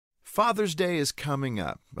Father's Day is coming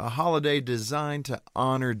up, a holiday designed to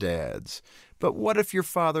honor dads. But what if your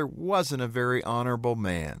father wasn't a very honorable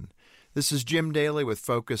man? This is Jim Daly with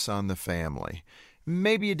Focus on the Family.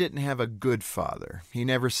 Maybe you didn't have a good father. He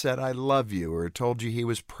never said, "I love you," or told you he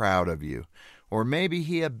was proud of you. Or maybe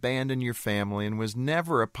he abandoned your family and was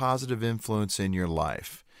never a positive influence in your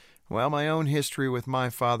life. Well, my own history with my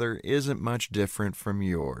father isn't much different from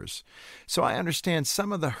yours. So I understand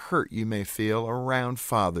some of the hurt you may feel around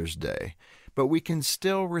Father's Day, but we can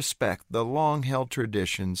still respect the long-held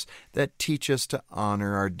traditions that teach us to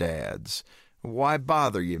honor our dads. Why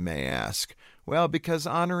bother, you may ask? Well, because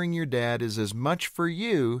honoring your dad is as much for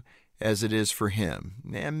you as it is for him,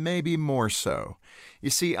 and maybe more so. You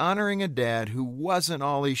see, honoring a dad who wasn't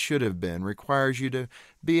all he should have been requires you to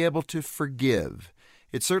be able to forgive.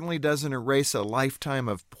 It certainly doesn't erase a lifetime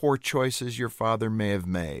of poor choices your father may have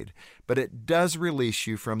made, but it does release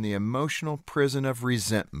you from the emotional prison of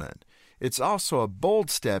resentment. It's also a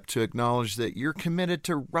bold step to acknowledge that you're committed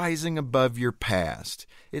to rising above your past.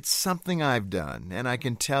 It's something I've done, and I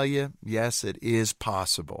can tell you, yes, it is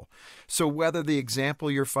possible. So whether the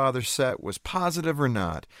example your father set was positive or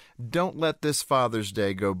not, don't let this Father's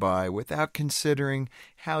Day go by without considering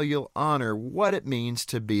how you'll honor what it means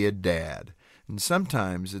to be a dad. And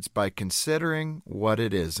sometimes it's by considering what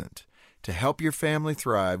it isn't. To help your family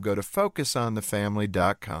thrive, go to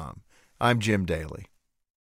FocusOnTheFamily.com. I'm Jim Daly.